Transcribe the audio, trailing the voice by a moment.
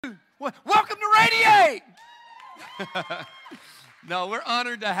Welcome to Radiate! No, we're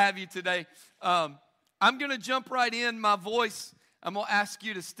honored to have you today. I'm going to jump right in. My voice, I'm going to ask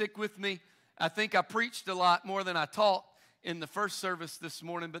you to stick with me. I think I preached a lot more than I taught in the first service this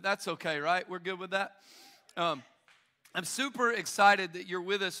morning, but that's okay, right? We're good with that? I'm super excited that you're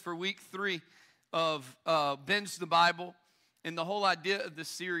with us for week 3 of Binge the Bible. And the whole idea of this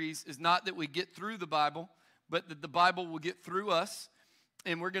series is not that we get through the Bible, but that the Bible will get through us.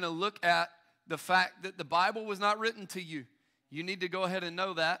 And we're going to look at the fact that the Bible was not written to you. You need to go ahead and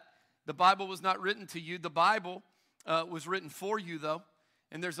know that. The Bible was not written to you. The Bible was written for you, though.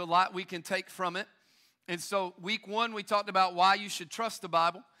 And there's a lot we can take from it. And so week 1, we talked about why you should trust the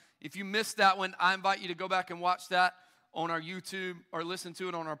Bible. If you missed that one, I invite you to go back and watch that on our YouTube or listen to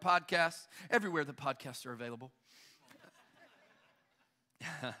it on our podcast, everywhere the podcasts are available.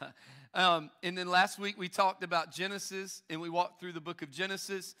 And then last week we talked about Genesis, and we walked through the book of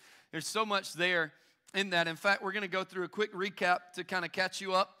Genesis. There's so much there in that. In fact, we're going to go through a quick recap to kind of catch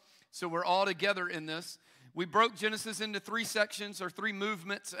you up so we're all together in this. We broke Genesis into 3 sections, or 3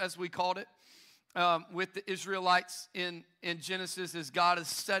 movements as we called it, with the Israelites in Genesis as God is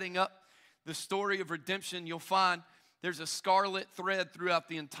setting up the story of redemption. You'll find there's a scarlet thread throughout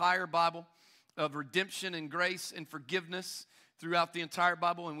the entire Bible of redemption and grace and forgiveness throughout the entire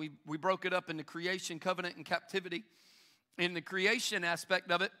Bible, and we broke it up into creation, covenant, and captivity. In the creation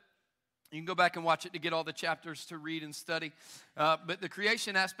aspect of it, you can go back and watch it to get all the chapters to read and study. But the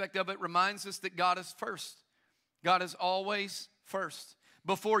creation aspect of it reminds us that God is first. God is always first.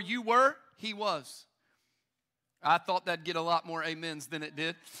 Before you were, He was. I thought that'd get a lot more amens than it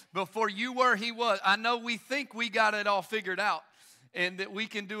did. Before you were, He was. I know we think we got it all figured out and that we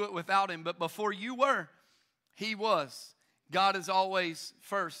can do it without Him, but before you were, He was. God is always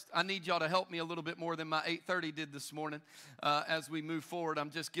first. I need y'all to help me a little bit more than my 8:30 did this morning as we move forward.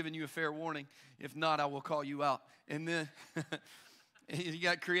 I'm just giving you a fair warning. If not, I will call you out. And then you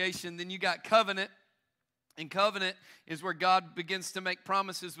got creation, then you got covenant. And covenant is where God begins to make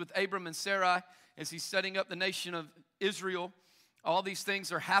promises with Abram and Sarai as He's setting up the nation of Israel. All these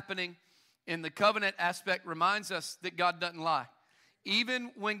things are happening. And the covenant aspect reminds us that God doesn't lie. Even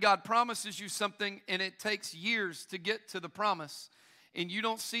when God promises you something and it takes years to get to the promise and you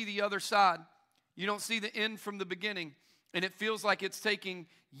don't see the other side, you don't see the end from the beginning, and it feels like it's taking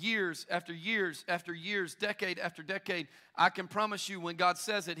years after years after years, decade after decade, I can promise you when God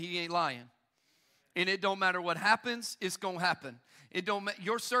says it, He ain't lying. And it don't matter what happens, it's going to happen.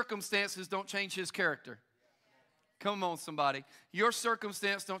 Your circumstances don't change His character. Come on, somebody. Your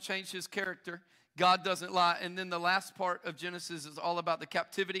circumstance don't change His character. God doesn't lie. And then the last part of Genesis is all about the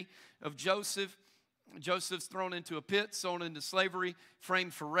captivity of Joseph. Joseph's thrown into a pit, sold into slavery,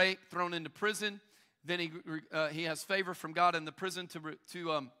 framed for rape, thrown into prison. Then he has favor from God in the prison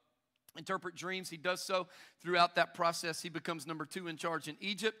to interpret dreams. He does so. Throughout that process, he becomes number 2 in charge in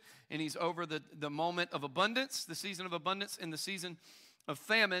Egypt, and he's over the moment of abundance, the season of abundance, and the season of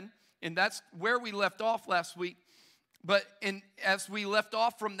famine. And that's where we left off last week. But as we left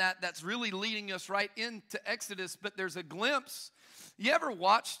off from that, that's really leading us right into Exodus. But there's a glimpse. You ever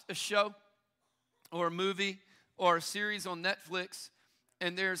watched a show or a movie or a series on Netflix,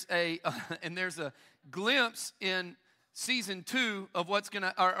 and there's a glimpse in season 2 of what's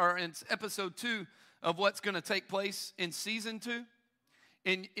gonna, or in episode 2 of what's gonna take place in season 2?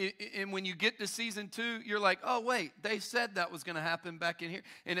 And when you get to season 2, you're like, oh wait, they said that was gonna happen back in here,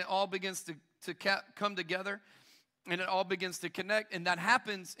 and it all begins to come together. And it all begins to connect. And that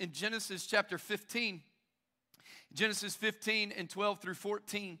happens in Genesis chapter 15. Genesis 15 and 12 through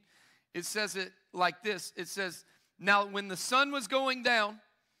 14. It says it like this. It says, now when the sun was going down,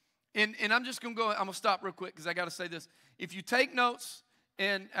 and I'm just going to go, I'm going to stop real quick because I got to say this. If you take notes,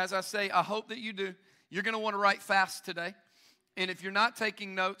 and as I say, I hope that you do, you're going to want to write fast today. And if you're not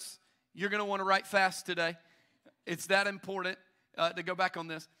taking notes, you're going to want to write fast today. It's that important to go back on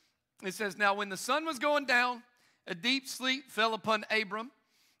this. It says, now when the sun was going down, a deep sleep fell upon Abram.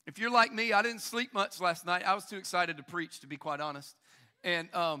 If you're like me, I didn't sleep much last night. I was too excited to preach, to be quite honest. And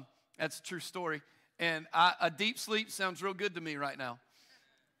that's a true story. And a deep sleep sounds real good to me right now.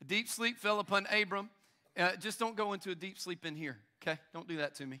 A deep sleep fell upon Abram. Just don't go into a deep sleep in here, okay? Don't do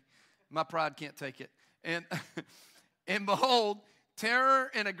that to me. My pride can't take it. And behold, terror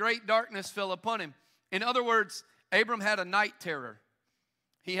and a great darkness fell upon him. In other words, Abram had a night terror.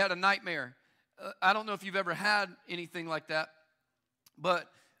 He had a nightmare. I don't know if you've ever had anything like that, but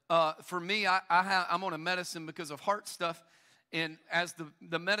for me, I'm on a medicine because of heart stuff, and as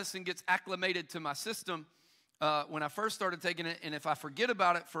the medicine gets acclimated to my system, when I first started taking it, and if I forget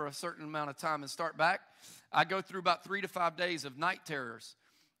about it for a certain amount of time and start back, I go through about 3 to 5 days of night terrors,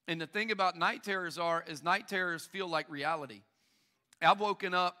 And the thing about night terrors is night terrors feel like reality. I've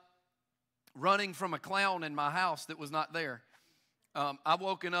woken up running from a clown in my house that was not there. I've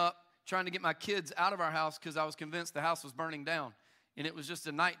woken up trying to get my kids out of our house because I was convinced the house was burning down. And it was just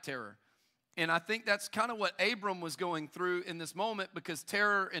a night terror. And I think that's kind of what Abram was going through in this moment, because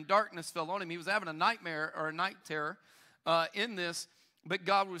terror and darkness fell on him. He was having a nightmare or a night terror in this, but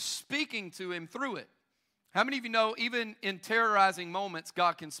God was speaking to him through it. How many of you know even in terrorizing moments,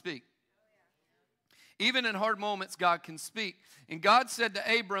 God can speak? Even in hard moments, God can speak. And God said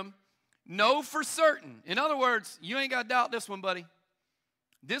to Abram, know for certain. In other words, you ain't got to doubt this one, buddy.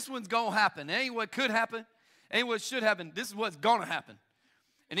 This one's going to happen. It ain't what could happen. It ain't what should happen. This is what's going to happen.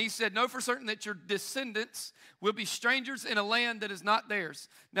 And he said, know for certain that your descendants will be strangers in a land that is not theirs.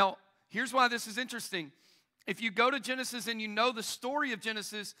 Now, here's why this is interesting. If you go to Genesis and you know the story of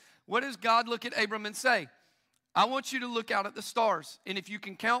Genesis, what does God look at Abram and say? I want you to look out at the stars, and if you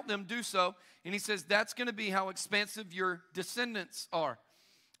can count them, do so. And he says that's going to be how expansive your descendants are.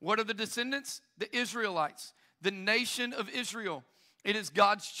 What are the descendants? The Israelites, the nation of Israel. It is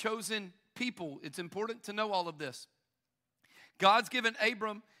God's chosen people. It's important to know all of this. God's given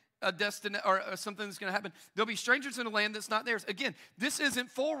Abram a destiny or something that's going to happen. There'll be strangers in a land that's not theirs. Again, this isn't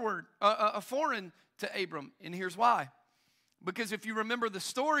foreign to Abram, and here's why. Because if you remember the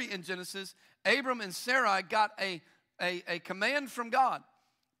story in Genesis, Abram and Sarai got a command from God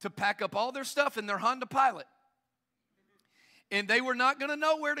to pack up all their stuff in their Honda Pilot. And they were not going to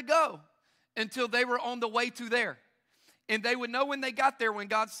know where to go until they were on the way to there. And they would know when they got there when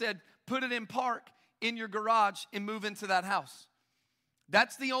God said, put it in park in your garage and move into that house.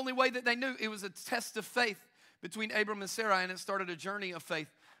 That's the only way that they knew. It was a test of faith between Abram and Sarai, and it started a journey of faith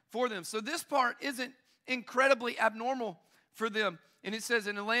for them. So this part isn't incredibly abnormal for them. And it says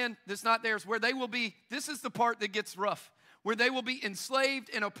in a land that's not theirs, where they will be, this is the part that gets rough, where they will be enslaved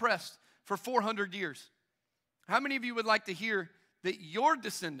and oppressed for 400 years. How many of you would like to hear that your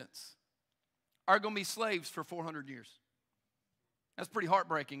descendants are going to be slaves for 400 years? That's pretty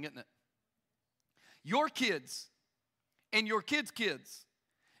heartbreaking, isn't it? Your kids and your kids' kids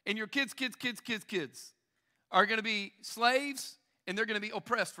and your kids' kids are going to be slaves, and they're going to be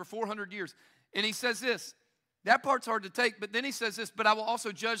oppressed for 400 years. And he says this. That part's hard to take, but then he says this, but I will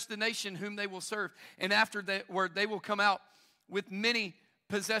also judge the nation whom they will serve, and after that word they will come out with many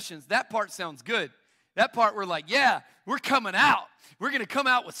possessions. That part sounds good. That part we're like, yeah, we're coming out. We're going to come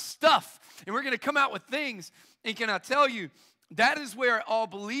out with stuff, and we're going to come out with things. And can I tell you, that is where all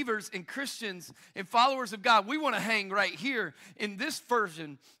believers and Christians and followers of God, we want to hang right here in this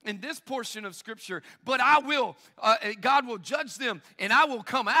version, in this portion of Scripture. But God will judge them, and I will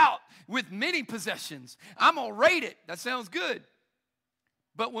come out with many possessions. I'm going to rate it. That sounds good.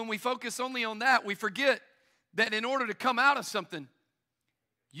 But when we focus only on that, we forget that in order to come out of something,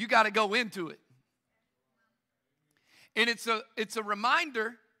 you got to go into it. And it's a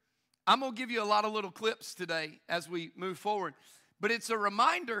reminder. I'm going to give you a lot of little clips today as we move forward. But it's a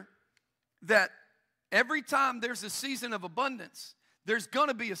reminder that every time there's a season of abundance, there's going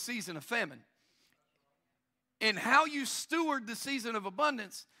to be a season of famine. And how you steward the season of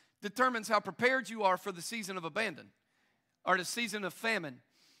abundance determines how prepared you are for the season of abandon or the season of famine.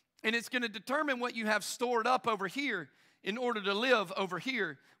 And it's going to determine what you have stored up over here in order to live over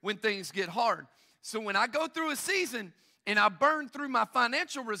here when things get hard. So when I go through a season and I burn through my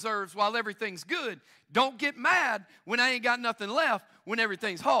financial reserves while everything's good, don't get mad when I ain't got nothing left when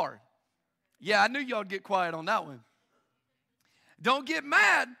everything's hard. Yeah, I knew y'all'd get quiet on that one. Don't get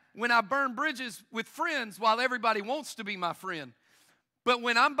mad when I burn bridges with friends while everybody wants to be my friend. But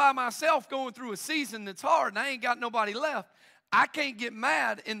when I'm by myself going through a season that's hard and I ain't got nobody left, I can't get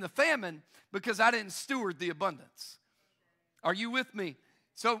mad in the famine because I didn't steward the abundance. Are you with me?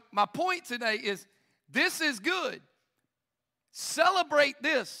 So my point today is this is good. Celebrate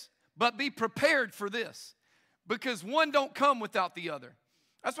this, but be prepared for this, because one don't come without the other.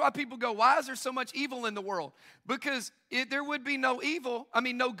 That's why people go, why is there so much evil in the world? Because there would be no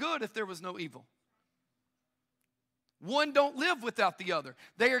good if there was no evil. One don't live without the other.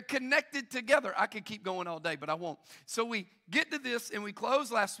 They are connected together. I could keep going all day, but I won't. So we get to this, and we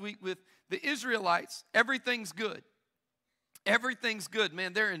closed last week with the Israelites. Everything's good. Everything's good,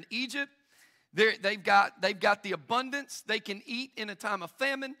 man. They're in Egypt. They've got the abundance. They can eat in a time of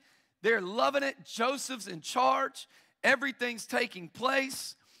famine. They're loving it. Joseph's in charge. Everything's taking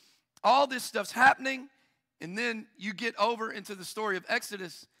place. All this stuff's happening. And then you get over into the story of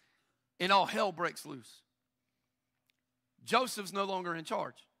Exodus, and all hell breaks loose. Joseph's no longer in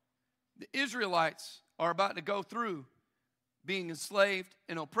charge. The Israelites are about to go through being enslaved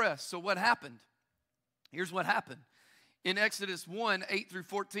and oppressed. So what happened? Here's what happened. In Exodus 1, 8 through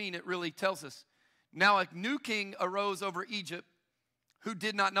 14, it really tells us. Now a new king arose over Egypt who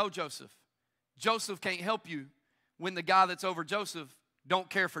did not know Joseph. Joseph can't help you when the guy that's over Joseph don't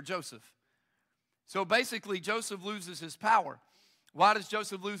care for Joseph. So basically, Joseph loses his power. Why does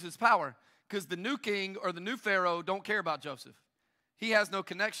Joseph lose his power? Because the new king or the new Pharaoh don't care about Joseph. He has no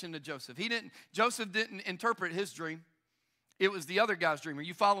connection to Joseph. Joseph didn't interpret his dream. It was the other guy's dream. Are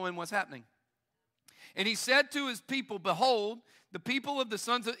you following what's happening? And he said to his people, behold, the people of the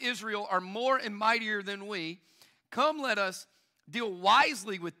sons of Israel are more and mightier than we. Come, let us deal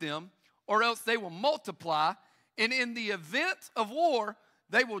wisely with them, or else they will multiply. And in the event of war,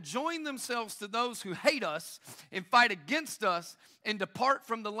 they will join themselves to those who hate us and fight against us and depart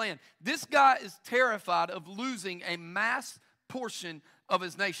from the land. This guy is terrified of losing a mass portion of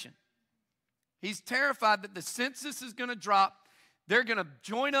his nation. He's terrified that the census is going to drop. They're going to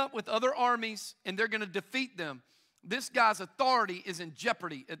join up with other armies, and they're going to defeat them. This guy's authority is in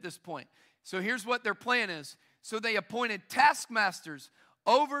jeopardy at this point. So here's what their plan is. So they appointed taskmasters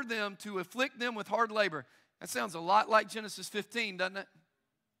over them to afflict them with hard labor. That sounds a lot like Genesis 15, doesn't it?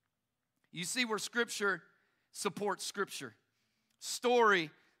 You see where Scripture supports Scripture.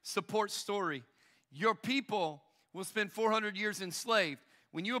 Story supports story. Your people will spend 400 years enslaved.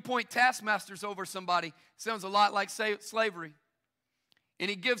 When you appoint taskmasters over somebody, it sounds a lot like slavery. And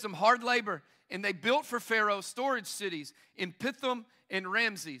he gives them hard labor. And they built for Pharaoh storage cities in Pithom and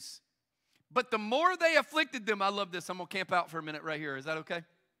Ramses. But the more they afflicted them, I love this. I'm going to camp out for a minute right here. Is that okay?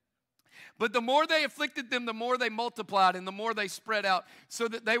 But the more they afflicted them, the more they multiplied and the more they spread out, so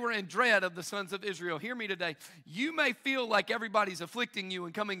that they were in dread of the sons of Israel. Hear me today. You may feel like everybody's afflicting you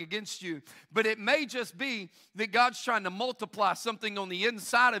and coming against you, but it may just be that God's trying to multiply something on the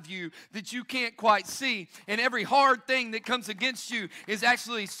inside of you that you can't quite see. And every hard thing that comes against you is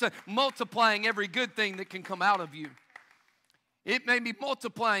actually multiplying every good thing that can come out of you. It may be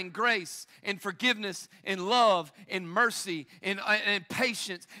multiplying grace and forgiveness and love and mercy and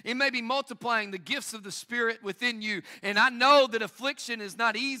patience. It may be multiplying the gifts of the Spirit within you. And I know that affliction is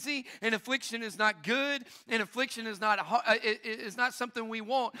not easy, and affliction is not good, and affliction is not something we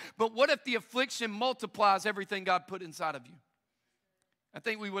want. But what if the affliction multiplies everything God put inside of you? I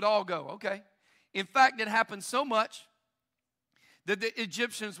think we would all go, okay. In fact, it happened so much that the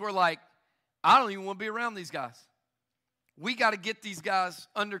Egyptians were like, I don't even want to be around these guys. We got to get these guys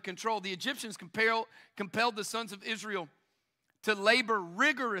under control. The Egyptians compelled the sons of Israel to labor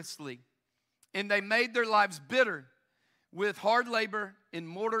rigorously, and they made their lives bitter with hard labor in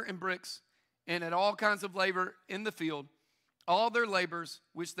mortar and bricks and at all kinds of labor in the field, all their labors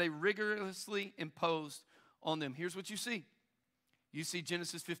which they rigorously imposed on them. Here's what you see. You see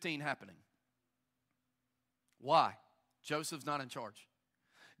Genesis 15 happening. Why? Joseph's not in charge.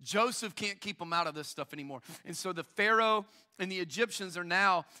 Joseph can't keep them out of this stuff anymore. And so the Pharaoh and the Egyptians are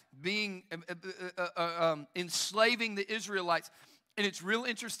now being enslaving the Israelites. And it's real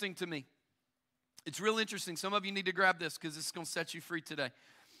interesting to me. It's real interesting. Some of you need to grab this because it's going to set you free today.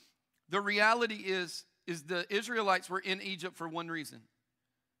 The reality is the Israelites were in Egypt for one reason.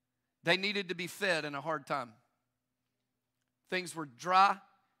 They needed to be fed in a hard time. Things were dry.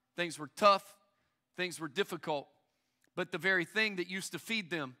 Things were tough. Things were difficult. But the very thing that used to feed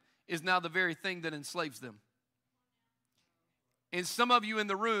them is now the very thing that enslaves them. And some of you in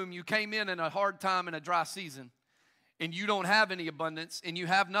the room, you came in a hard time in a dry season, and you don't have any abundance, and you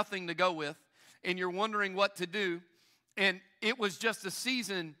have nothing to go with, and you're wondering what to do, and it was just a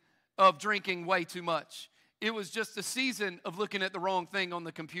season of drinking way too much. It was just a season of looking at the wrong thing on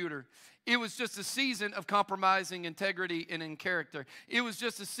the computer. It was just a season of compromising integrity and in character. It was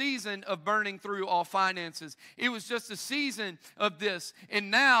just a season of burning through all finances. It was just a season of this.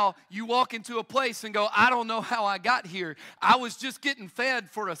 And now you walk into a place and go, I don't know how I got here. I was just getting fed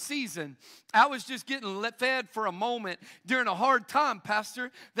for a season. I was just getting fed for a moment during a hard time,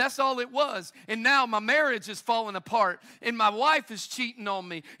 Pastor. That's all it was. And now my marriage is falling apart, and my wife is cheating on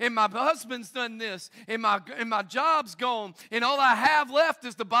me, and my husband's done this, and my job's gone, and all I have left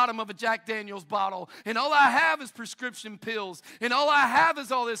is the bottom of a Jack Daniels bottle, and all I have is prescription pills, and all I have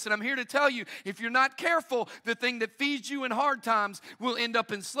is all this. And I'm here to tell you, if you're not careful, the thing that feeds you in hard times will end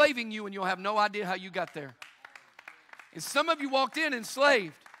up enslaving you, and you'll have no idea how you got there. And some of you walked in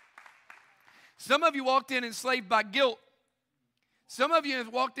enslaved. Some of you walked in enslaved by guilt. Some of you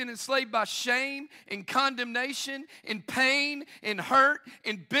have walked in enslaved by shame and condemnation and pain and hurt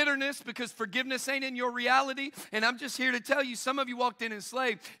and bitterness because forgiveness ain't in your reality. And I'm just here to tell you, some of you walked in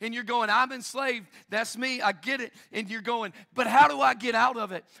enslaved and you're going, I'm enslaved. That's me. I get it. And you're going, but how do I get out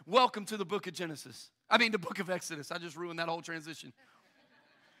of it? Welcome to the book of the book of Exodus. I just ruined that whole transition.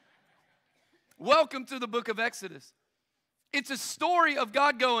 Welcome to the book of Exodus. It's a story of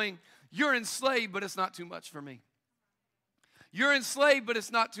God going, you're enslaved, but it's not too much for me. You're enslaved, but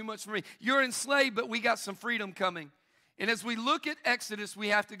it's not too much for me. You're enslaved, but we got some freedom coming. And as we look at Exodus, we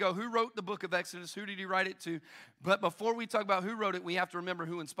have to go, who wrote the book of Exodus? Who did he write it to? But before we talk about who wrote it, we have to remember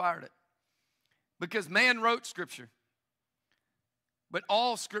who inspired it. Because man wrote Scripture. But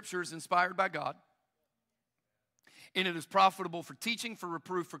all Scripture is inspired by God. And it is profitable for teaching, for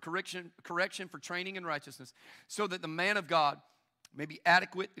reproof, for correction, for training in righteousness, so that the man of God may be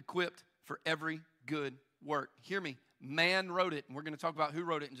adequate, equipped for every good work. Hear me. Man wrote it, and we're going to talk about who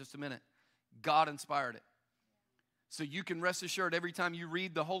wrote it in just a minute. God inspired it. So you can rest assured every time you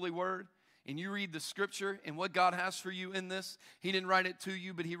read the Holy Word and you read the Scripture and what God has for you in this, He didn't write it to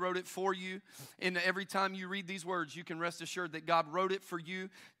you, but He wrote it for you. And every time you read these words, you can rest assured that God wrote it for you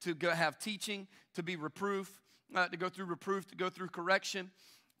to go have teaching, to be reproof, to go through reproof, to go through correction,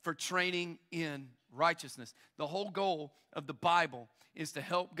 for training in righteousness. The whole goal of the Bible is to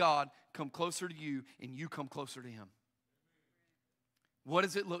help God come closer to you and you come closer to Him. What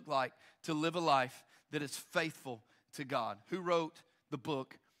does it look like to live a life that is faithful to God? Who wrote the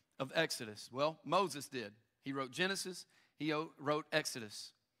book of Exodus? Well, Moses did. He wrote Genesis. He wrote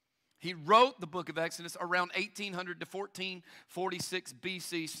Exodus. He wrote the book of Exodus around 1800 to 1446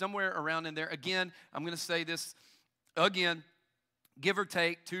 BC, somewhere around in there. Again, I'm going to say this again, give or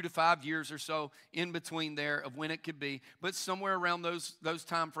take 2 to 5 years or so in between there of when it could be. But somewhere around those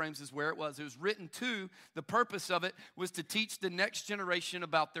time frames is where it was. It was written to, the purpose of it was to teach the next generation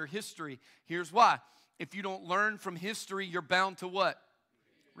about their history. Here's why. If you don't learn from history, you're bound to what?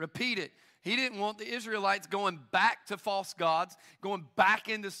 Repeat it. He didn't want the Israelites going back to false gods, going back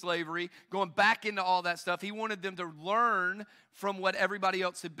into slavery, going back into all that stuff. He wanted them to learn from what everybody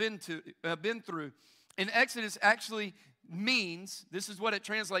else had been through. And Exodus actually means, this is what it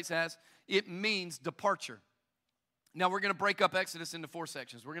translates as, it means departure. Now we're going to break up Exodus into 4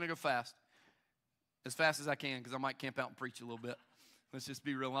 sections. We're going to go fast as I can, because I might camp out and preach a little bit. Let's just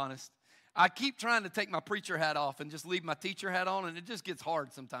be real honest. I keep trying to take my preacher hat off and just leave my teacher hat on, and it just gets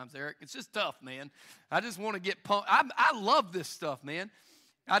hard sometimes, Eric. It's just tough, man. I just want to get pumped. I love this stuff, man.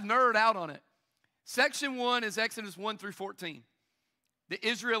 I nerd out on it. Section 1 is Exodus 1 through 14. The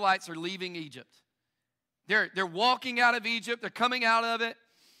Israelites are leaving Egypt. They're walking out of Egypt. They're coming out of it.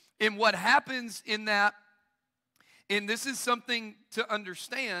 And what happens in that, and this is something to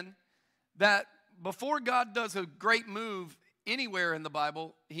understand, that before God does a great move anywhere in the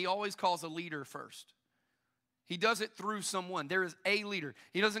Bible, He always calls a leader first. He does it through someone. There is a leader.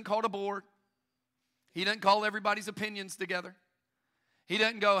 He doesn't call a board. He doesn't call everybody's opinions together. He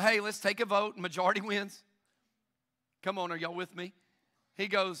doesn't go, hey, let's take a vote and majority wins. Come on, are y'all with me? He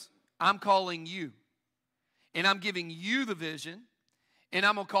goes, I'm calling you. And I'm giving you the vision. And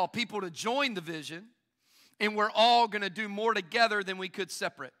I'm going to call people to join the vision. And we're all going to do more together than we could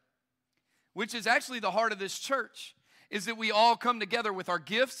separate. Which is actually the heart of this church. Is that we all come together with our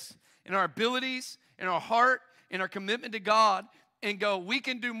gifts and our abilities and our heart and our commitment to God and go, we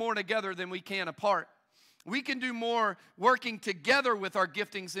can do more together than we can apart. We can do more working together with our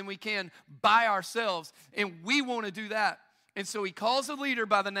giftings than we can by ourselves, and we want to do that. And so He calls a leader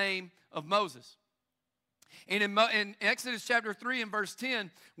by the name of Moses. And in Exodus chapter 3 and verse 10,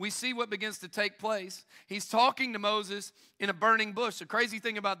 we see what begins to take place. He's talking to Moses in a burning bush. The crazy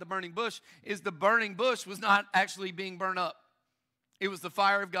thing about the burning bush is the burning bush was not actually being burned up. It was the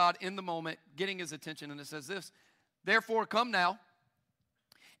fire of God in the moment getting his attention. And it says this, therefore come now,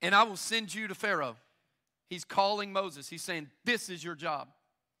 and I will send you to Pharaoh. He's calling Moses. He's saying, this is your job.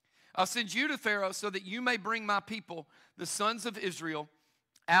 I'll send you to Pharaoh so that you may bring my people, the sons of Israel,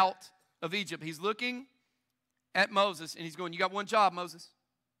 out of Egypt. He's looking at Moses, and he's going, you got one job, Moses.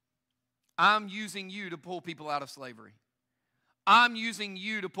 I'm using you to pull people out of slavery. I'm using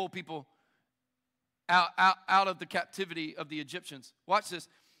you to pull people out of the captivity of the Egyptians. Watch this.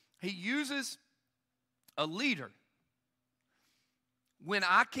 He uses a leader. When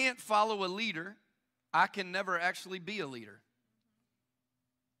I can't follow a leader, I can never actually be a leader.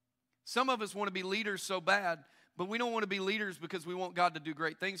 Some of us want to be leaders so bad, but we don't want to be leaders because we want God to do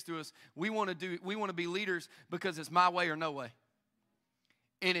great things to us. We want to be leaders because it's my way or no way.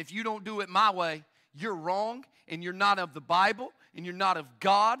 And if you don't do it my way, you're wrong, and you're not of the Bible, and you're not of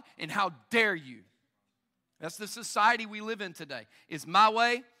God, and how dare you? That's the society we live in today. Is my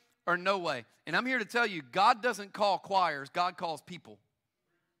way or no way? And I'm here to tell you, God doesn't call choirs, God calls people.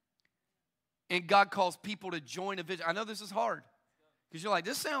 And God calls people to join a vision. I know this is hard. Because you're like,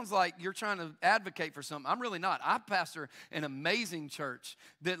 this sounds like you're trying to advocate for something. I'm really not. I pastor an amazing church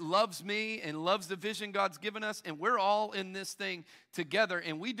that loves me and loves the vision God's given us, and we're all in this thing together,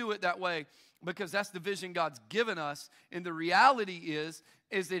 and we do it that way because that's the vision God's given us. And the reality is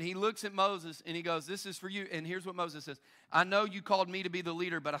that he looks at Moses and he goes, this is for you. And here's what Moses says. I know you called me to be the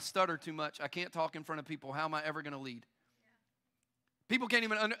leader, but I stutter too much. I can't talk in front of people. How am I ever going to lead? People can't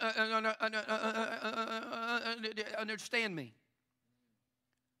even understand me.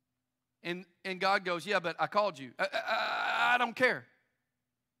 And God goes, yeah, but I called you. I don't care.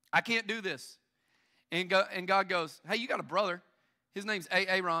 I can't do this. And God goes, hey, you got a brother. His name's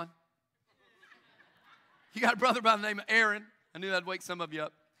Aaron. You got a brother by the name of Aaron. I knew that'd wake some of you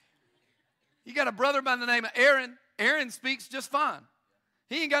up. You got a brother by the name of Aaron. Aaron speaks just fine.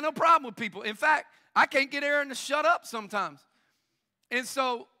 He ain't got no problem with people. In fact, I can't get Aaron to shut up sometimes. And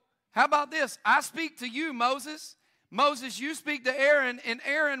so, how about this? I speak to you, Moses. Moses, you speak to Aaron, and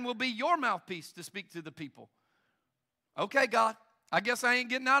Aaron will be your mouthpiece to speak to the people. Okay, God, I guess I ain't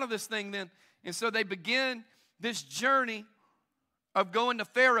getting out of this thing then. And so they begin this journey of going to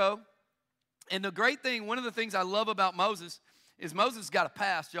Pharaoh. And the great thing, one of the things I love about Moses is Moses got a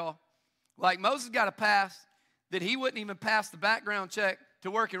past, y'all. Like Moses got a past that he wouldn't even pass the background check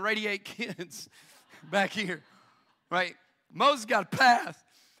to work in Radiate Kids back here, right? Moses got a past.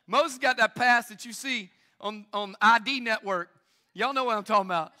 Moses got that past that you see on ID Network. Y'all know what I'm talking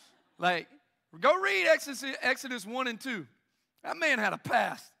about. Like, go read Exodus 1 and 2. That man had a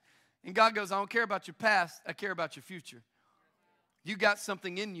past. And God goes, I don't care about your past. I care about your future. You got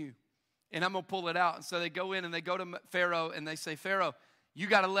something in you, and I'm going to pull it out. And so they go in and they go to Pharaoh, and they say, Pharaoh, you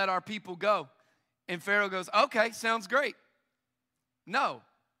got to let our people go. And Pharaoh goes, okay, sounds great. No,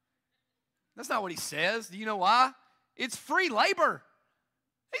 that's not what he says. Do you know why? It's free labor.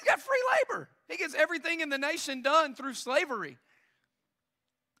 He's got free labor. He gets everything in the nation done through slavery.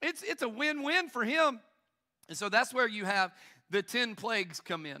 It's a win-win for him. And so that's where you have the 10 plagues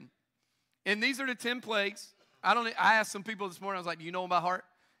come in. And these are the 10 plagues. I asked some people this morning, I was like, do you know them by heart?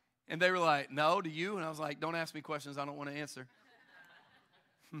 And they were like, no, do you? And I was like, don't ask me questions I don't want to answer.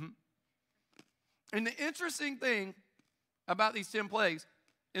 And the interesting thing about these 10 plagues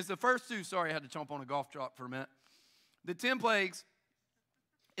is the first two, sorry, I had to jump on a golf drop for a minute. The 10 plagues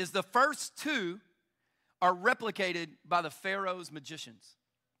is the first two are replicated by the Pharaoh's magicians.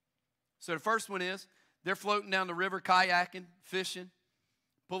 So the first one is they're floating down the river, kayaking, fishing,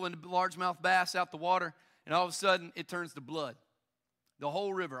 pulling the largemouth bass out the water, and all of a sudden it turns to blood. The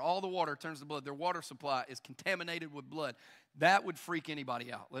whole river, all the water turns to blood. Their water supply is contaminated with blood. That would freak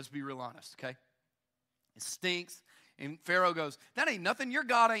anybody out. Let's be real honest, okay? It stinks. And Pharaoh goes, that ain't nothing. Your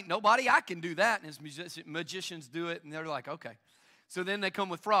God ain't nobody. I can do that. And his magicians do it. And they're like, okay. So then they come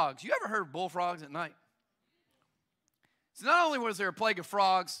with frogs. You ever heard of bullfrogs at night? So not only was there a plague of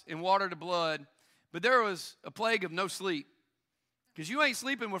frogs and water to blood, but there was a plague of no sleep. Because you ain't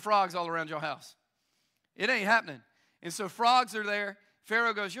sleeping with frogs all around your house. It ain't happening. And so frogs are there.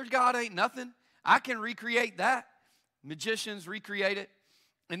 Pharaoh goes, your God ain't nothing. I can recreate that. Magicians recreate it.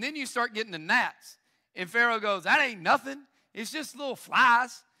 And then you start getting the gnats. And Pharaoh goes, that ain't nothing. It's just little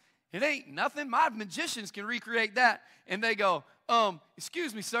flies. It ain't nothing. My magicians can recreate that. And they go,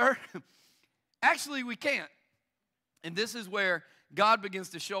 excuse me, sir. Actually, we can't. And this is where God begins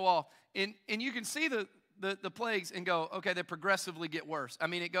to show off. And you can see the plagues and go, okay, they progressively get worse. I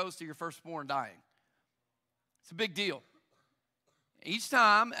mean, it goes to your firstborn dying. It's a big deal.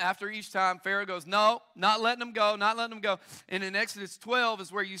 After each time, Pharaoh goes, no, not letting them go, not letting them go. And in Exodus 12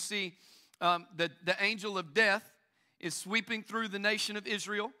 is where you see the angel of death is sweeping through the nation of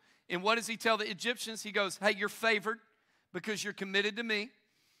Israel. And what does he tell the Egyptians? He goes, hey, you're favored because you're committed to me.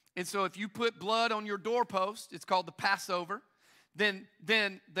 And so if you put blood on your doorpost, it's called the Passover, then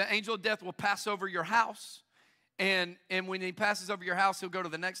the angel of death will pass over your house. And when he passes over your house, he'll go to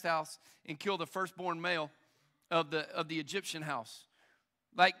the next house and kill the firstborn male of the Egyptian house.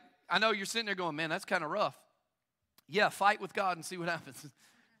 Like, I know you're sitting there going, man, that's kind of rough. Yeah, fight with God and see what happens,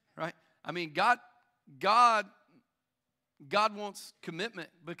 right? I mean, God wants commitment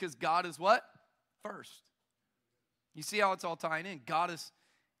because God is what? First. You see how it's all tying in? God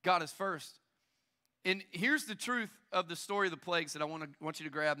is first. And here's the truth of the story of the plagues that I want you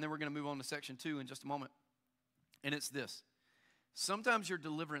to grab, and then we're going to move on to section 2 in just a moment. And it's this. Sometimes your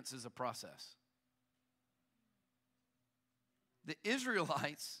deliverance is a process. The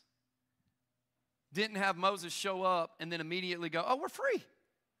Israelites didn't have Moses show up and then immediately go, oh, we're free.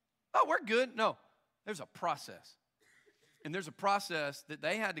 Oh, we're good. No, there's a process. And there's a process that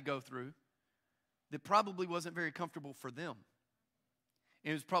they had to go through that probably wasn't very comfortable for them.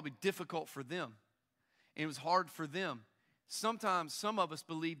 It was probably difficult for them. It was hard for them. Sometimes some of us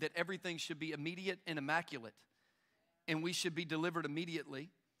believe that everything should be immediate and immaculate, and we should be delivered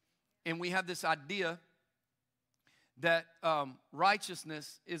immediately. And we have this idea that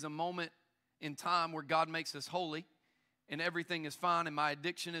righteousness is a moment in time where God makes us holy and everything is fine and my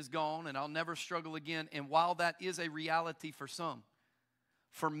addiction is gone and I'll never struggle again. And while that is a reality for some,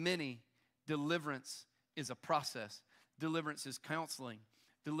 for many, deliverance is a process. Deliverance is counseling.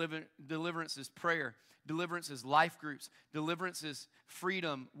 Deliverance is prayer. Deliverance is life groups. Deliverance is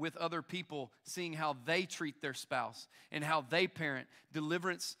freedom with other people, seeing how they treat their spouse and how they parent.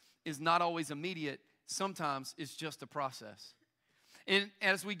 Deliverance is not always immediate. Sometimes it's just a process. And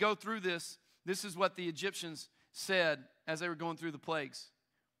as we go through this, this is what the Egyptians said as they were going through the plagues.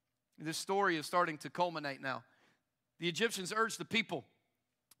 This story is starting to culminate now. The Egyptians urged the people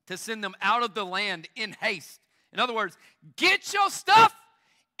to send them out of the land in haste. In other words, get your stuff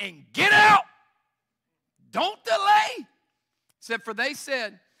and get out. Don't delay. Except for they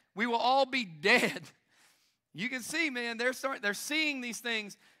said, we will all be dead. You can see, man, they're seeing these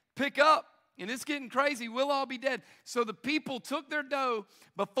things pick up. And it's getting crazy. We'll all be dead. So the people took their dough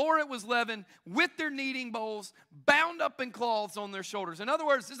before it was leavened with their kneading bowls, bound up in cloths on their shoulders. In other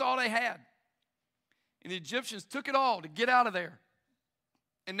words, this is all they had. And the Egyptians took it all to get out of there.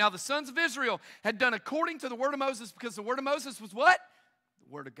 And now the sons of Israel had done according to the word of Moses, because the word of Moses was what?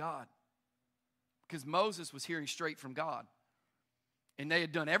 The word of God. Because Moses was hearing straight from God. And they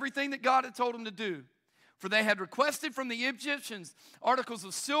had done everything that God had told them to do. For they had requested from the Egyptians articles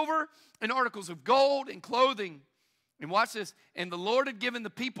of silver and articles of gold and clothing. And watch this. And the Lord had given the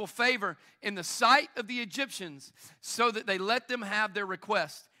people favor in the sight of the Egyptians, so that they let them have their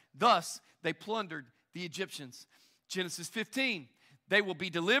request. Thus, they plundered the Egyptians. Genesis 15. They will be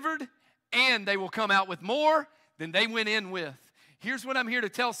delivered, and they will come out with more than they went in with. Here's what I'm here to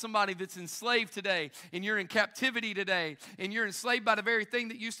tell somebody that's enslaved today, and you're in captivity today, and you're enslaved by the very thing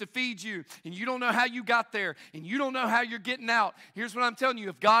that used to feed you, and you don't know how you got there, and you don't know how you're getting out. Here's what I'm telling you.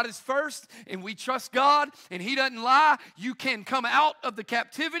 If God is first, and we trust God, and He doesn't lie, you can come out of the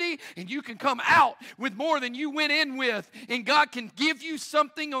captivity, and you can come out with more than you went in with, and God can give you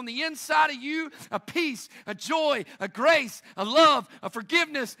something on the inside of you, a peace, a joy, a grace, a love, a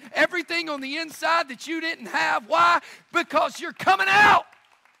forgiveness, everything on the inside that you didn't have. Why? Because you're coming out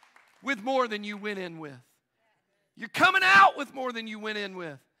with more than you went in with. You're coming out with more than you went in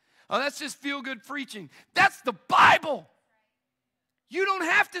with. Oh, that's just feel-good preaching. That's the Bible. You don't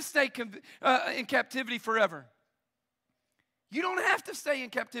have to stay in captivity forever. You don't have to stay in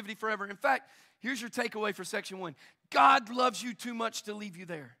captivity forever. In fact, here's your takeaway for section 1. God loves you too much to leave you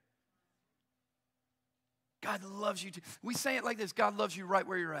there. God loves you too. We say it like this. God loves you right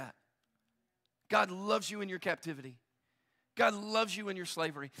where you're at. God loves you in your captivity. God loves you in your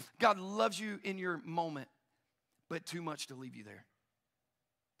slavery. God loves you in your moment, but too much to leave you there.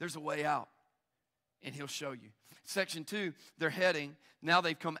 There's a way out, and He'll show you. Section 2, they're heading. Now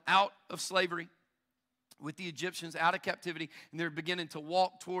they've come out of slavery with the Egyptians, out of captivity, and they're beginning to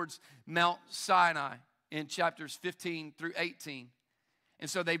walk towards Mount Sinai in chapters 15 through 18. And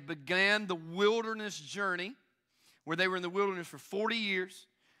so they began the wilderness journey, where they were in the wilderness for 40 years.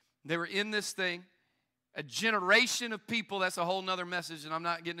 They were in this thing. A generation of people, that's a whole nother message that I'm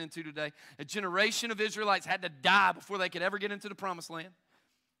not getting into today. A generation of Israelites had to die before they could ever get into the promised land.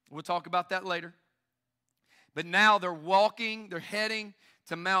 We'll talk about that later. But now they're walking, they're heading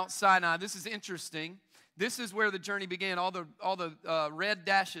to Mount Sinai. This is interesting. This is where the journey began. All the red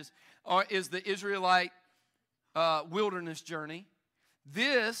dashes is the Israelite wilderness journey.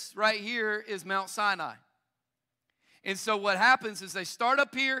 This right here is Mount Sinai. And so what happens is they start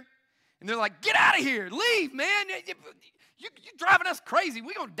up here, and they're like, get out of here. Leave, man. You're driving us crazy.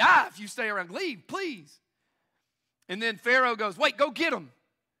 We're going to die if you stay around. Leave, please. And then Pharaoh goes, wait, go get them.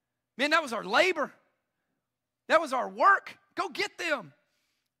 Man, that was our labor. That was our work. Go get them.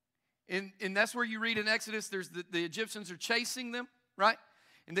 And that's where you read in Exodus, there's the Egyptians are chasing them, right?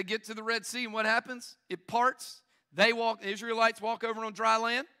 And they get to the Red Sea, and what happens? It parts. The Israelites walk over on dry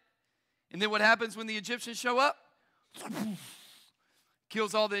land. And then what happens when the Egyptians show up?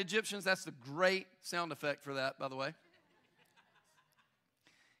 Kills all the Egyptians. That's the great sound effect for that, by the way.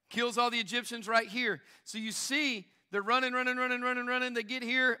 Kills all the Egyptians right here. So you see, they're running. They get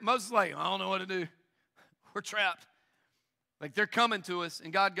here. Moses is like, I don't know what to do. We're trapped. Like, they're coming to us.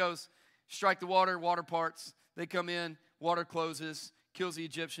 And God goes, strike the water parts. They come in, water closes, kills the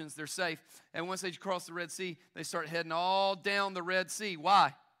Egyptians. They're safe. And once they cross the Red Sea, they start heading all down the Red Sea.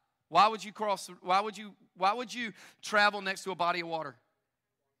 Why? Why would you travel next to a body of water?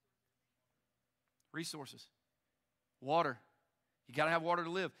 Resources. Water. You got to have water to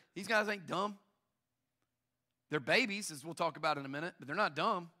live. These guys ain't dumb. They're babies, as we'll talk about in a minute, but they're not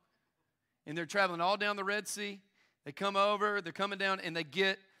dumb. And they're traveling all down the Red Sea. They come over, they're coming down, and they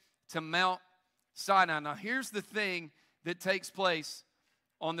get to Mount Sinai. Now, here's the thing that takes place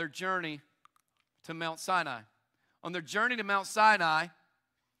on their journey to Mount Sinai. On their journey to Mount Sinai,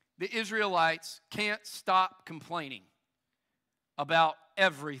 the Israelites can't stop complaining about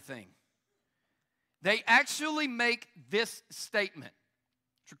everything. They actually make this statement.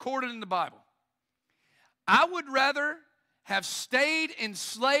 It's recorded in the Bible. I would rather have stayed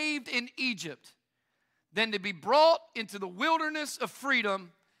enslaved in Egypt than to be brought into the wilderness of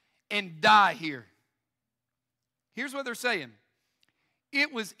freedom and die here. Here's what they're saying.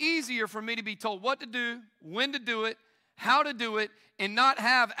 It was easier for me to be told what to do, when to do it, how to do it, and not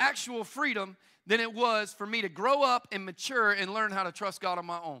have actual freedom than it was for me to grow up and mature and learn how to trust God on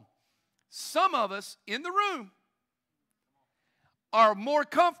my own. Some of us in the room are more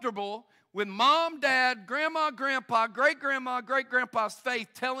comfortable with mom, dad, grandma, grandpa, great-grandma, great-grandpa's faith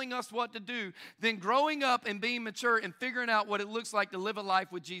telling us what to do than growing up and being mature and figuring out what it looks like to live a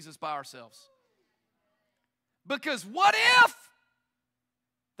life with Jesus by ourselves. Because what if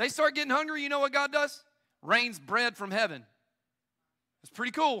they start getting hungry? You know what God does? Rains bread from heaven. It's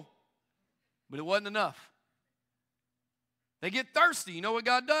pretty cool, but it wasn't enough. They get thirsty. You know what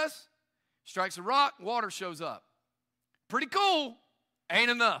God does? Strikes a rock, water shows up. Pretty cool,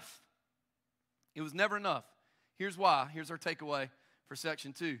 ain't enough. It was never enough. Here's why. Here's our takeaway for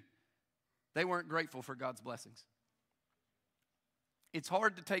section 2. They weren't grateful for God's blessings. It's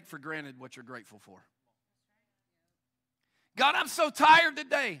hard to take for granted what you're grateful for. God, I'm so tired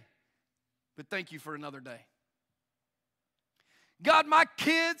today, but thank you for another day. God, my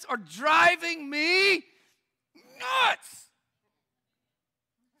kids are driving me nuts.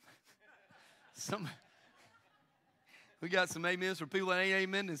 We got some amens for people that ain't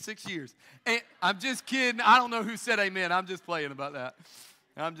amen in 6 years. And I'm just kidding. I don't know who said amen. I'm just playing about that.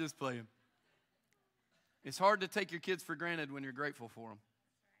 I'm just playing. It's hard to take your kids for granted when you're grateful for them.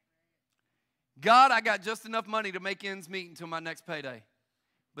 God, I got just enough money to make ends meet until my next payday.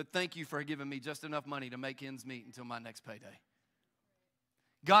 But thank you for giving me just enough money to make ends meet until my next payday.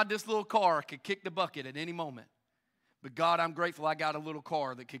 God, this little car could kick the bucket at any moment. But God, I'm grateful I got a little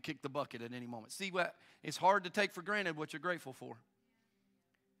car that could kick the bucket at any moment. See, what? It's hard to take for granted what you're grateful for.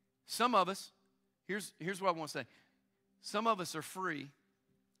 Some of us, here's what I want to say. Some of us are free.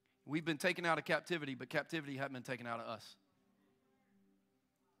 We've been taken out of captivity, but captivity hasn't been taken out of us.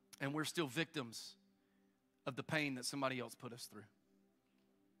 And we're still victims of the pain that somebody else put us through.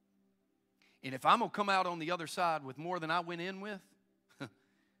 And if I'm going to come out on the other side with more than I went in with,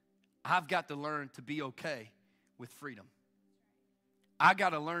 I've got to learn to be okay with freedom. I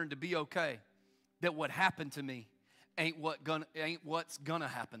got to learn to be okay that what happened to me ain't what's gonna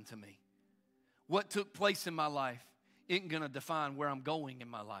happen to me. What took place in my life isn't gonna define where I'm going in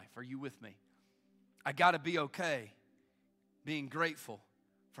my life. Are you with me? I got to be okay being grateful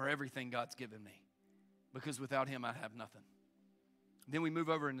for everything God's given me, because without Him I have nothing. Then we move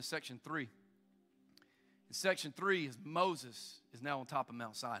over into section 3. In section 3 is Moses is now on top of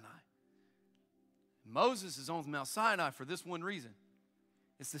Mount Sinai. Moses is on Mount Sinai for this one reason.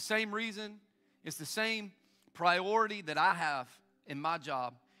 It's the same reason, it's the same priority that I have in my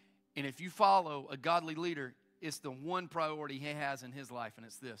job. And if you follow a godly leader, it's the one priority he has in his life, and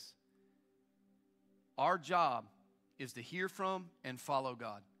it's this. Our job is to hear from and follow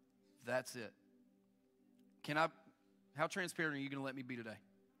God. That's it. How transparent are you going to let me be today?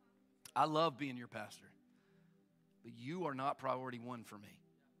 I love being your pastor, but you are not priority one for me.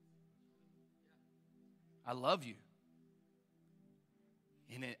 I love you.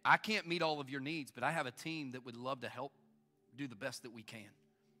 And I can't meet all of your needs, but I have a team that would love to help do the best that we can.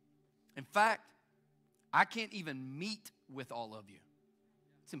 In fact, I can't even meet with all of you.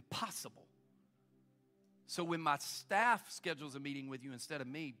 It's impossible. So when my staff schedules a meeting with you instead of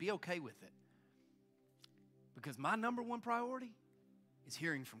me, be okay with it. Because my number one priority is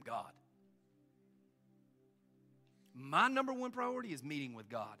hearing from God. My number one priority is meeting with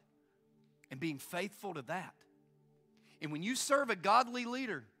God and being faithful to that. And when you serve a godly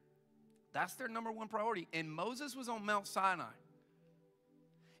leader, that's their number one priority. And Moses was on Mount Sinai.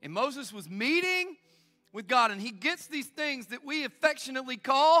 And Moses was meeting with God, and he gets these things that we affectionately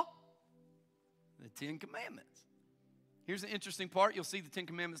call the Ten Commandments. Here's the interesting part. You'll see the Ten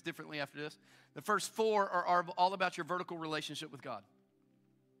Commandments differently after this. The first 4 are all about your vertical relationship with God.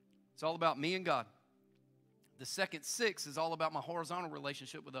 It's all about me and God. The second 6 is all about my horizontal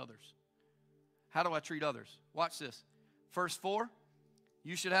relationship with others. How do I treat others? Watch this. First 4,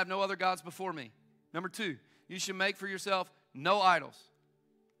 you should have no other gods before me. Number 2, you should make for yourself no idols.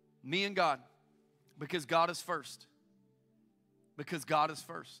 Me and God. Because God is first. Because God is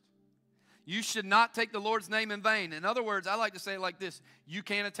first. You should not take the Lord's name in vain. In other words, I like to say it like this. You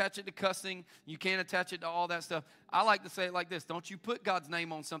can't attach it to cussing. You can't attach it to all that stuff. I like to say it like this. Don't you put God's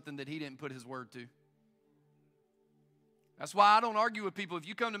name on something that He didn't put His word to. That's why I don't argue with people. If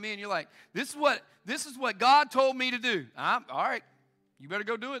you come to me and you're like, this is what God told me to do. All right, you better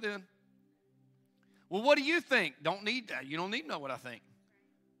go do it then. Well, what do you think? Don't need that. You don't need to know what I think.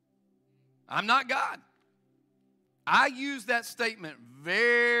 I'm not God. I use that statement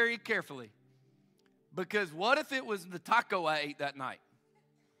very carefully, because what if it was the taco I ate that night?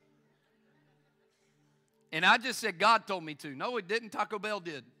 And I just said God told me to. No, it didn't. Taco Bell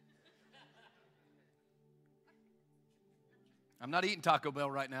did. I'm not eating Taco Bell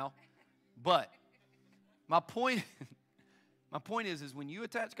right now. But my point is when you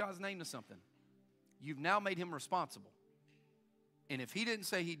attach God's name to something, you've now made him responsible. And if he didn't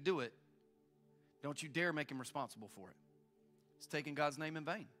say he'd do it, don't you dare make him responsible for it. It's taking God's name in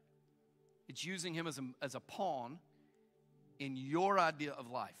vain. It's using him as a pawn in your idea of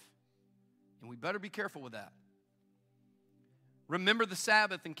life. And we better be careful with that. Remember the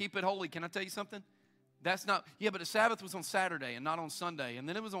Sabbath and keep it holy. Can I tell you something? That's not, but the Sabbath was on Saturday and not on Sunday. And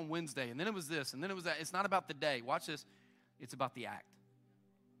then it was on Wednesday. And then it was this. And then it was that. It's not about the day. Watch this. It's about the act.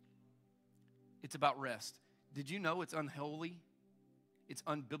 It's about rest. Did you know it's unholy? It's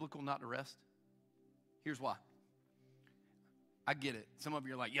unbiblical not to rest? Here's why. I get it. Some of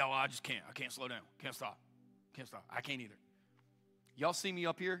you are like, I just can't. I can't slow down. Can't stop. Can't stop. I can't either. Y'all see me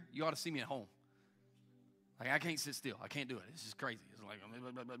up here? You ought to see me at home. Like, I can't sit still. I can't do it. It's just crazy. It's like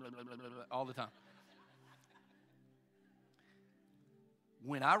all the time.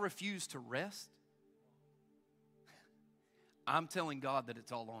 When I refuse to rest, I'm telling God that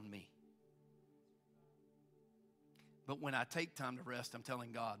it's all on me. But when I take time to rest, I'm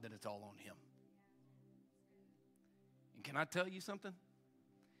telling God that it's all on him. And can I tell you something?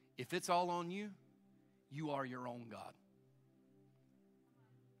 If it's all on you, you are your own God.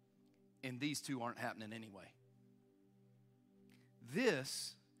 And these two aren't happening anyway.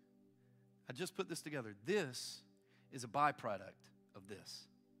 I just put this together. This is a byproduct of this.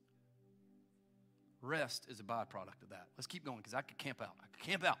 Rest is a byproduct of that. Let's keep going because I could camp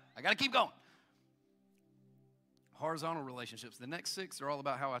out. I got to keep going. Horizontal relationships. The next 6 are all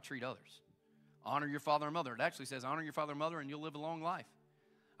about how I treat others. Honor your father and mother. It actually says honor your father and mother and you'll live a long life.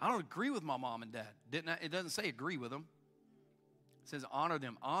 I don't agree with my mom and dad. It doesn't say agree with them. It says honor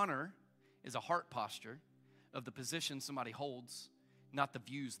them. Honor is a heart posture of the position somebody holds, not the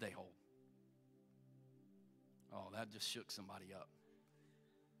views they hold. Oh, that just shook somebody up.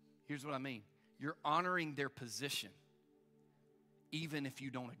 Here's what I mean. You're honoring their position, even if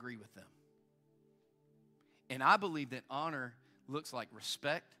you don't agree with them. And I believe that honor looks like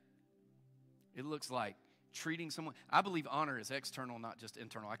respect. It looks like treating someone. I believe honor is external, not just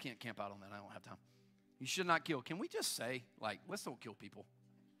internal. I can't camp out on that. I don't have time. You should not kill. Can we just say, let's don't kill people?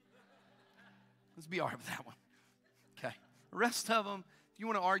 Let's be all right with that one. Okay. The rest of them, if you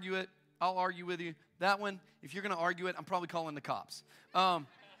want to argue it, I'll argue with you. That one, if you're going to argue it, I'm probably calling the cops.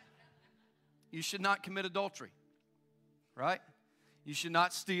 You should not commit adultery, right? You should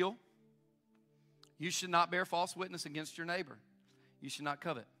not steal. You should not bear false witness against your neighbor. You should not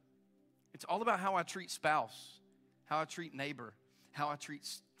covet. It's all about how I treat spouse, how I treat neighbor, how I treat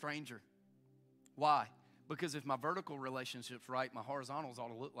stranger. Why? Because if my vertical relationship's right, my horizontals ought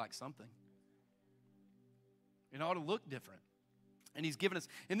to look like something. It ought to look different. And he's given us,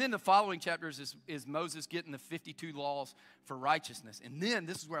 and then the following chapters is Moses getting the 52 laws for righteousness. And then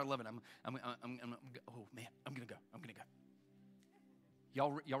this is where I love it. I'm gonna go.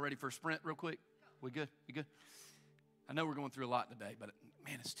 Y'all ready for a sprint real quick? We good? We good? I know we're going through a lot today, but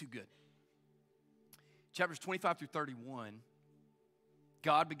man, it's too good. Chapters 25 through 31,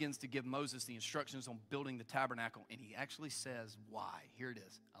 God begins to give Moses the instructions on building the tabernacle, and he actually says why. Here it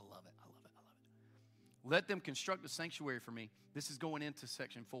is. I love it. Let them construct a sanctuary for me. This is going into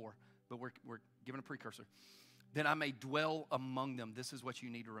section 4, but we're giving a precursor. That I may dwell among them. This is what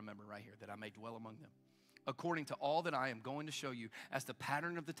you need to remember right here, that I may dwell among them. According to all that I am going to show you as the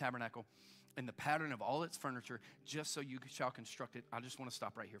pattern of the tabernacle and the pattern of all its furniture, just so you shall construct it. I just want to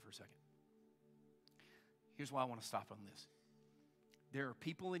stop right here for a second. Here's why I want to stop on this. There are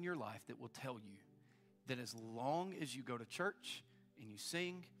people in your life that will tell you that as long as you go to church and you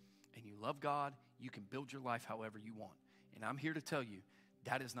sing and you love God, you can build your life however you want. And I'm here to tell you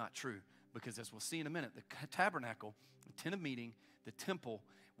that is not true, because as we'll see in a minute, the tabernacle, the tent of meeting, the temple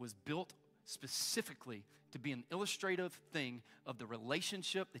was built specifically to be an illustrative thing of the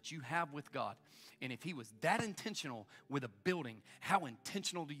relationship that you have with God. And if he was that intentional with a building, how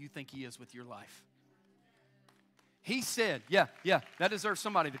intentional do you think he is with your life? He said, that deserves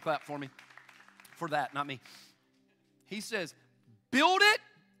somebody to clap for me for that, not me. He says, build it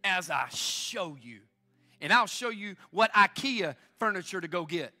as I show you. And I'll show you what IKEA furniture to go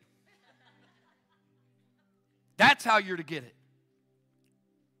get. That's how you're to get it.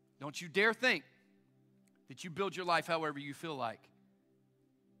 Don't you dare think that you build your life however you feel like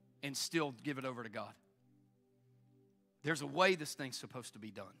and still give it over to God. There's a way this thing's supposed to be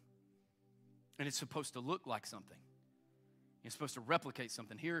done. And it's supposed to look like something. It's supposed to replicate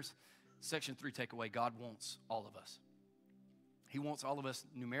something. Here's section 3 takeaway. God wants all of us. He wants all of us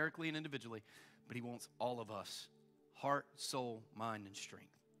numerically and individually, but he wants all of us, heart, soul, mind, and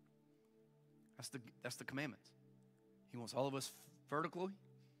strength. That's the commandments. He wants all of us vertically.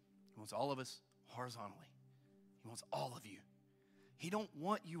 He wants all of us horizontally. He wants all of you. He don't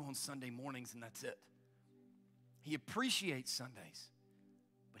want you on Sunday mornings and that's it. He appreciates Sundays,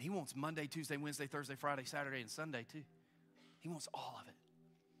 but he wants Monday, Tuesday, Wednesday, Thursday, Friday, Saturday, and Sunday too. He wants all of it.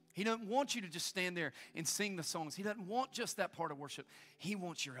 He doesn't want you to just stand there and sing the songs. He doesn't want just that part of worship. He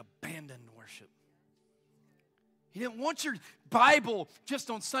wants your abandoned worship. He didn't want your Bible just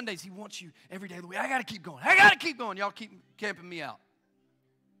on Sundays. He wants you every day of the week. I got to keep going. I got to keep going. Y'all keep camping me out.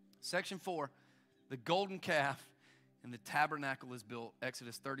 Section 4, the golden calf and the tabernacle is built,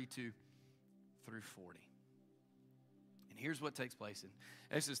 Exodus 32 through 40. And here's what takes place in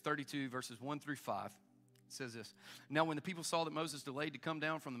Exodus 32, verses 1 through 5. It says this. Now, when the people saw that Moses delayed to come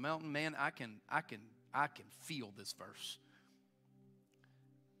down from the mountain, man, I can feel this verse.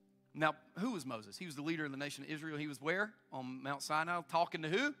 Now, who was Moses? He was the leader of the nation of Israel. He was where? On Mount Sinai, talking to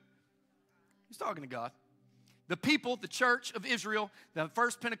who? He's talking to God. The people, the church of Israel, the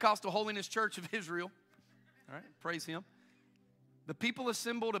first Pentecostal holiness church of Israel. All right, praise him. The people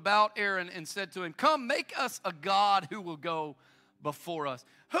assembled about Aaron and said to him, come, make us a God who will go before us.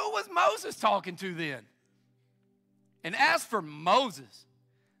 Who was Moses talking to then? And as for Moses,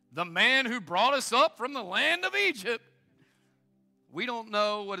 the man who brought us up from the land of Egypt, we don't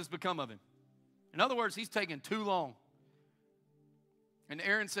know what has become of him. In other words, he's taking too long. And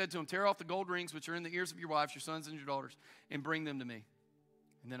Aaron said to him, tear off the gold rings which are in the ears of your wives, your sons, and your daughters, and bring them to me.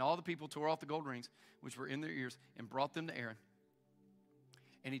 And then all the people tore off the gold rings which were in their ears and brought them to Aaron.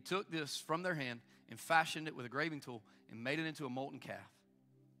 And he took this from their hand and fashioned it with a graving tool and made it into a molten calf.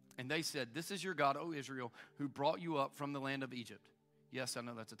 And they said, this is your God, O Israel, who brought you up from the land of Egypt. Yes, I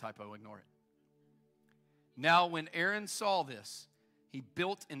know that's a typo. Ignore it. Now when Aaron saw this, he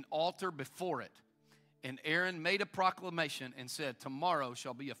built an altar before it. And Aaron made a proclamation and said, tomorrow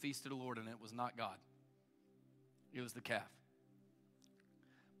shall be a feast to the Lord. And it was not God. It was the calf.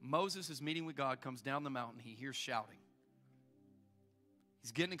 Moses is meeting with God, comes down the mountain. He hears shouting.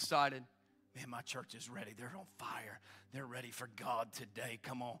 He's getting excited. Man, my church is ready. They're on fire. They're ready for God today.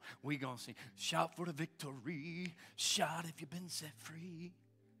 Come on. We're going to sing. Shout for the victory. Shout if you've been set free.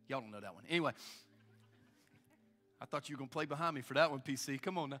 Y'all don't know that one. Anyway. I thought you were going to play behind me for that one, PC.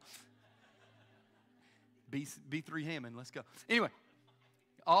 Come on now. B3 Hammond, let's go. Anyway,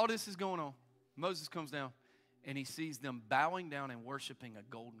 all this is going on. Moses comes down, and he sees them bowing down and worshiping a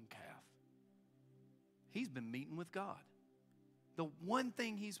golden calf. He's been meeting with God. The one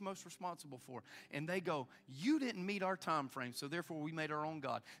thing he's most responsible for. And they go, you didn't meet our time frame, so therefore we made our own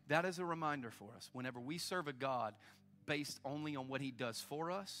God. That is a reminder for us. Whenever we serve a God based only on what he does for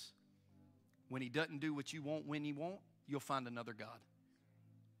us, when he doesn't do what you want when you want, you'll find another God.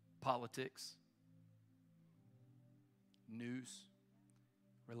 Politics, news,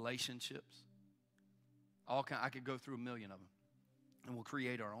 relationships, all kind. I could go through a million of them, and we'll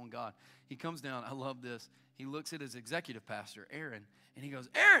create our own God. He comes down. I love this. He looks at his executive pastor, Aaron, and he goes,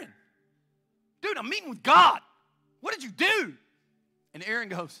 Aaron, dude, I'm meeting with God. What did you do? And Aaron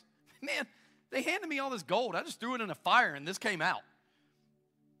goes, man, they handed me all this gold. I just threw it in a fire, and this came out.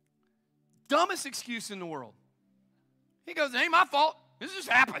 Dumbest excuse in the world. He goes, it ain't my fault. This just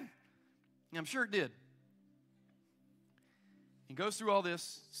happened. And I'm sure it did. He goes through all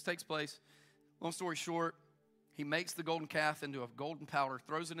this. This takes place. Long story short, he makes the golden calf into a golden powder,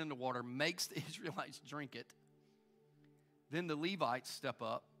 throws it into water, makes the Israelites drink it. Then the Levites step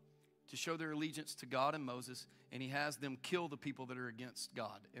up to show their allegiance to God and Moses, and he has them kill the people that are against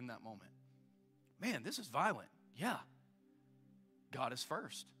God in that moment. Man, this is violent. Yeah. God is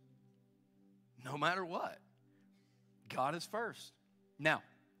first. No matter what, God is first. Now,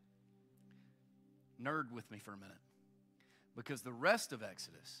 nerd with me for a minute, because the rest of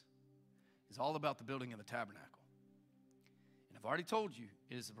Exodus is all about the building of the tabernacle. And I've already told you,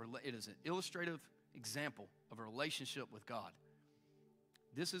 it is an illustrative example of a relationship with God.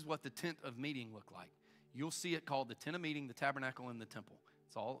 This is what the tent of meeting looked like. You'll see it called the tent of meeting, the tabernacle, and the temple.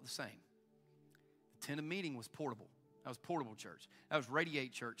 It's all the same. The tent of meeting was portable. That was portable church. That was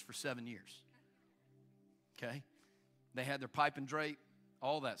Radiate Church for 7 years. Okay? They had their pipe and drape,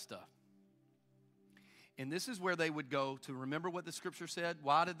 all that stuff. And this is where they would go to remember what the scripture said.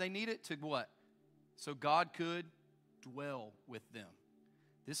 Why did they need it? To what? so God could dwell with them.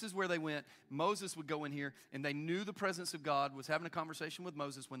 This is where they went. Moses would go in here, and they knew the presence of God was having a conversation with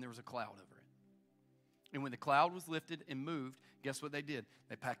Moses when there was a cloud over it. And when the cloud was lifted and moved, guess what they did?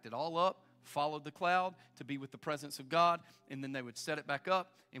 They packed it all up, followed the cloud to be with the presence of God, and then they would set it back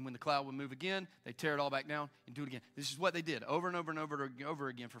up, and when the cloud would move again, they tear it all back down and do it again. This is what they did over and over and over and over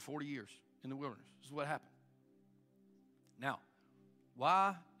again for 40 years in the wilderness. This is what happened. Now,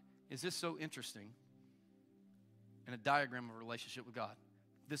 why is this so interesting in a diagram of a relationship with God?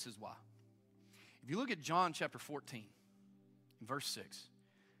 This is why. If you look at John chapter 14, verse 6,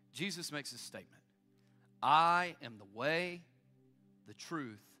 Jesus makes this statement. I am the way, the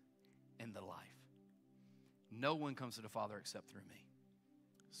truth, and the life. No one comes to the Father except through me.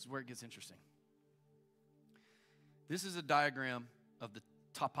 This is where it gets interesting. This is a diagram of the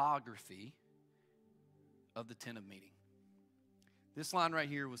topography of the tent of meeting. This line right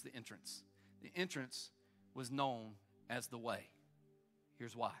here was the entrance. The entrance was known as the way.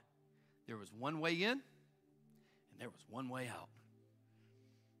 Here's why. There was one way in, and there was one way out.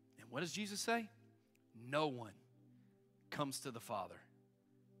 And what does Jesus say? No one comes to the Father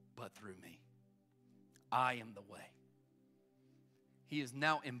but through me. I am the way. He is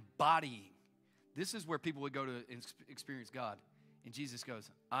now embodying. This is where people would go to experience God. And Jesus goes,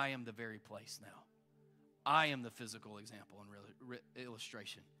 I am the very place now. I am the physical example and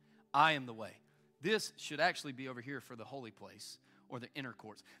illustration. I am the way. This should actually be over here for the holy place or the inner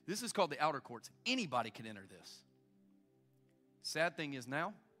courts. This is called the outer courts. Anybody can enter this. Sad thing is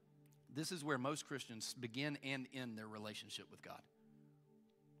now, this is where most Christians begin and end their relationship with God.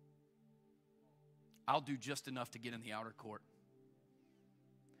 I'll do just enough to get in the outer court.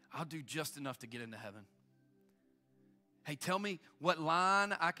 I'll do just enough to get into heaven. Hey, tell me what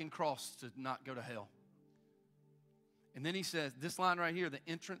line I can cross to not go to hell. And then he says, this line right here, the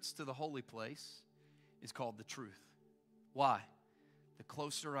entrance to the holy place is called the truth. Why? The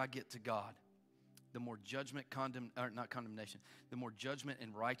closer I get to God, the more judgment, not condemnation, the more judgment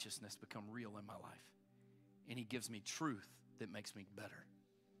and righteousness become real in my life. And he gives me truth that makes me better.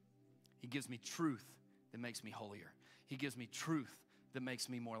 He gives me truth that makes me holier. He gives me truth that makes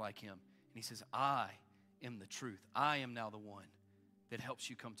me more like him. And he says, I am the truth. I am now the one that helps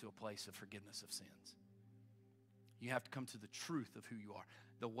you come to a place of forgiveness of sins. You have to come to the truth of who you are.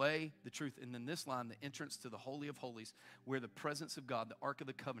 The way, the truth, and then this line, the entrance to the Holy of Holies, where the presence of God, the Ark of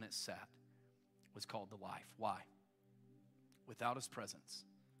the Covenant sat, was called the life. Why? Without his presence,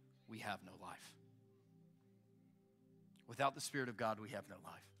 we have no life. Without the Spirit of God, we have no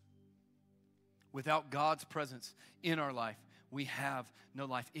life. Without God's presence in our life, we have no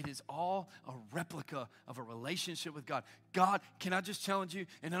life. It is all a replica of a relationship with God. God, can I just challenge you?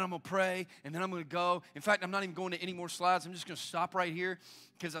 And then I'm going to pray, and then I'm going to go. In fact, I'm not even going to any more slides. I'm just going to stop right here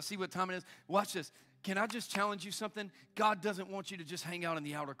because I see what time it is. Watch this. Can I just challenge you something? God doesn't want you to just hang out in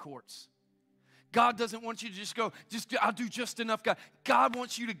the outer courts. God doesn't want you to just go, I'll do just enough, God. God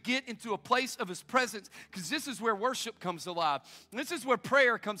wants you to get into a place of his presence because this is where worship comes alive. This is where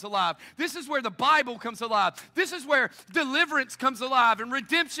prayer comes alive. This is where the Bible comes alive. This is where deliverance comes alive and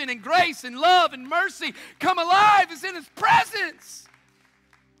redemption and grace and love and mercy come alive is in his presence.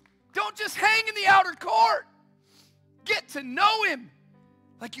 Don't just hang in the outer court. Get to know him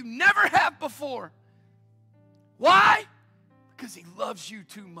like you never have before. Why? Because he loves you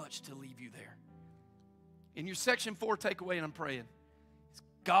too much to leave you there. In your section 4 takeaway, and I'm praying,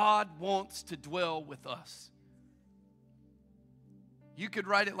 God wants to dwell with us. You could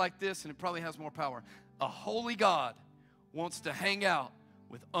write it like this, and it probably has more power. A holy God wants to hang out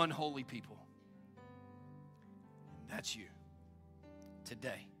with unholy people. That's you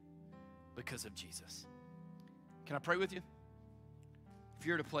today because of Jesus. Can I pray with you? If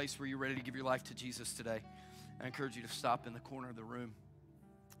you're at a place where you're ready to give your life to Jesus today, I encourage you to stop in the corner of the room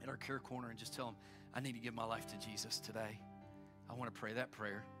at our care corner and just tell them, I need to give my life to Jesus today. I want to pray that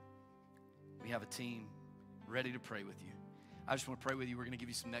prayer. We have a team ready to pray with you. I just want to pray with you. We're going to give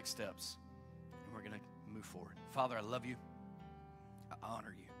you some next steps, and we're going to move forward. Father, I love you. I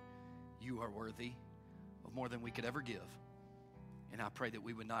honor you. You are worthy of more than we could ever give. And I pray that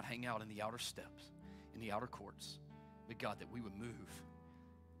we would not hang out in the outer steps, in the outer courts, but God, that we would move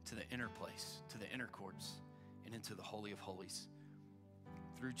to the inner place, to the inner courts, and into the Holy of Holies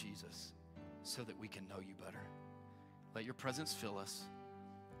through Jesus, so that we can know you better. Let your presence fill us.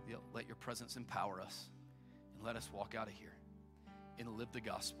 Let your presence empower us. And let us walk out of here and live the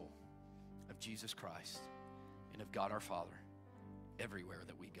gospel of Jesus Christ and of God our Father everywhere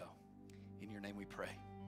that we go. In your name we pray.